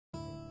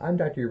I'm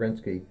Dr.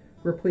 Yarinsky.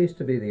 We're pleased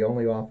to be the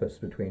only office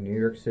between New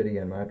York City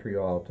and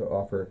Montreal to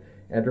offer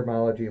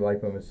Endermologie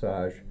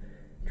Lipomassage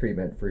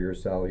treatment for your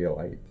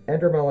cellulite.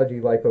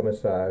 Endermologie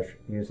Lipomassage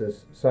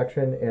uses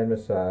suction and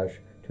massage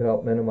to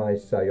help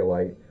minimize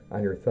cellulite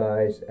on your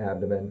thighs,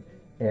 abdomen,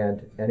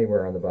 and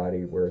anywhere on the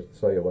body where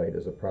cellulite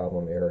is a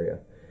problem area.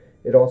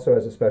 It also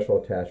has a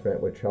special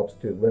attachment which helps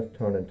to lift,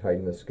 tone, and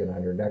tighten the skin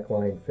on your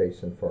neckline,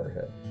 face, and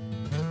forehead.